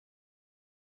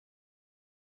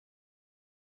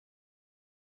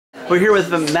We're here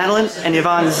with Madeline and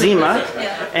Yvonne Zima,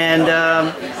 and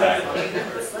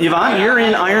Yvonne, you're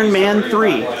in Iron Man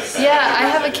 3. Yeah, I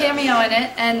have a cameo in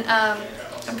it, and I'm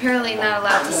apparently not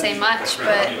allowed to say much,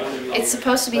 but it's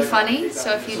supposed to be funny,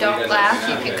 so if you don't laugh,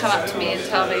 you can come up to me and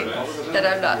tell me that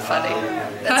I'm not funny.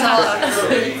 That's all I'm going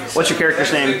to say. What's your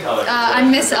character's name?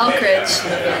 I'm Miss Elkridge.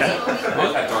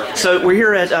 Okay. So we're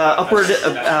here at Upward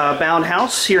Bound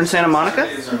House here in Santa Monica,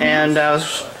 and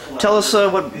tell us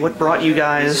what brought you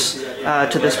guys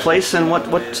to this place and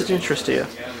what's of interest to you.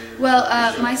 Well,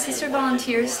 my sister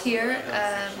volunteers here,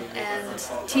 and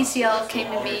TCL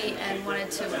came to me and wanted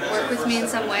to work with me in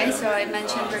some way, so I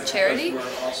mentioned her charity,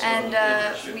 and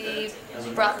we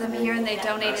brought them here and they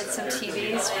donated some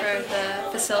TVs for the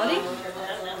facility.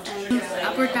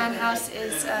 Upward Bound House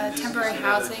is a temporary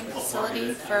housing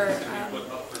facility for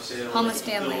homeless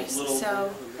families.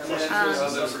 So,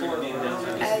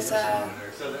 as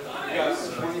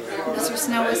Mr.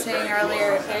 Snow was saying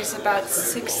earlier, there's about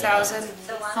 6,000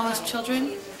 homeless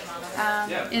children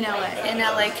in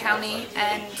LA County,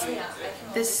 and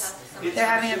they're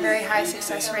having a very high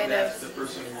success rate of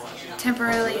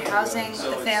temporarily housing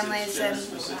the families and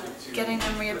getting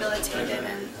them rehabilitated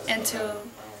and into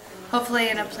hopefully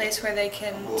in a place where they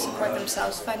can support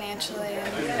themselves financially.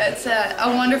 And it's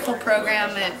a wonderful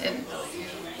program.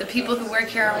 The people who work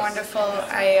here are wonderful.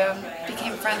 I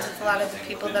became friends with a lot of the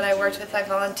people that I worked with. I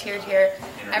volunteered here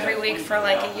every week for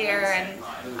like a year, and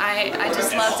I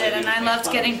just loved it. And I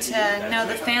loved getting to know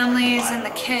the families and the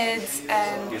kids,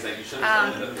 and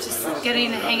just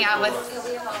getting to hang out with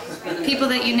people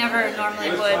that you never normally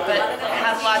would, but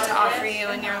have a lot to offer you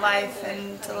in your life,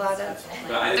 and a lot of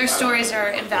their stories are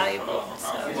invaluable. So.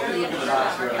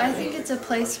 I think it's a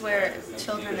place where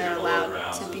children are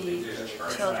allowed to be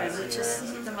children, which is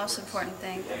the most important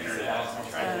thing.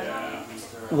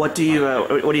 What do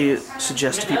you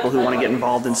suggest to people who want to get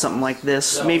involved in something like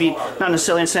this? Maybe not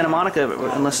necessarily in Santa Monica,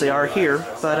 unless they are here,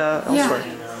 but elsewhere.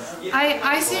 Yeah.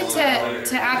 I say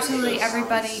to absolutely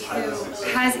everybody who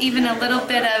has even a little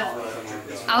bit of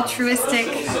altruistic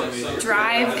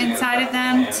drive inside of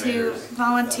them to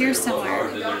volunteer somewhere.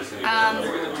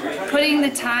 Putting the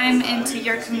time into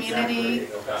your community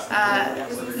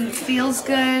feels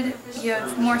good. You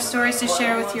have more stories to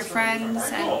share with your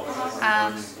friends,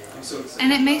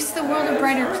 and it makes the world a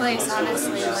brighter place,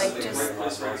 honestly. Like, just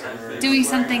doing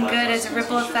something good is a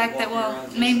ripple effect that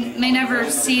may never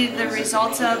see the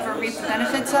results of or reap the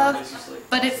benefits of,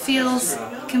 but it feels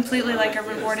completely like a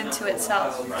reward unto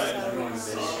itself.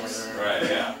 Right,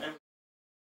 yeah.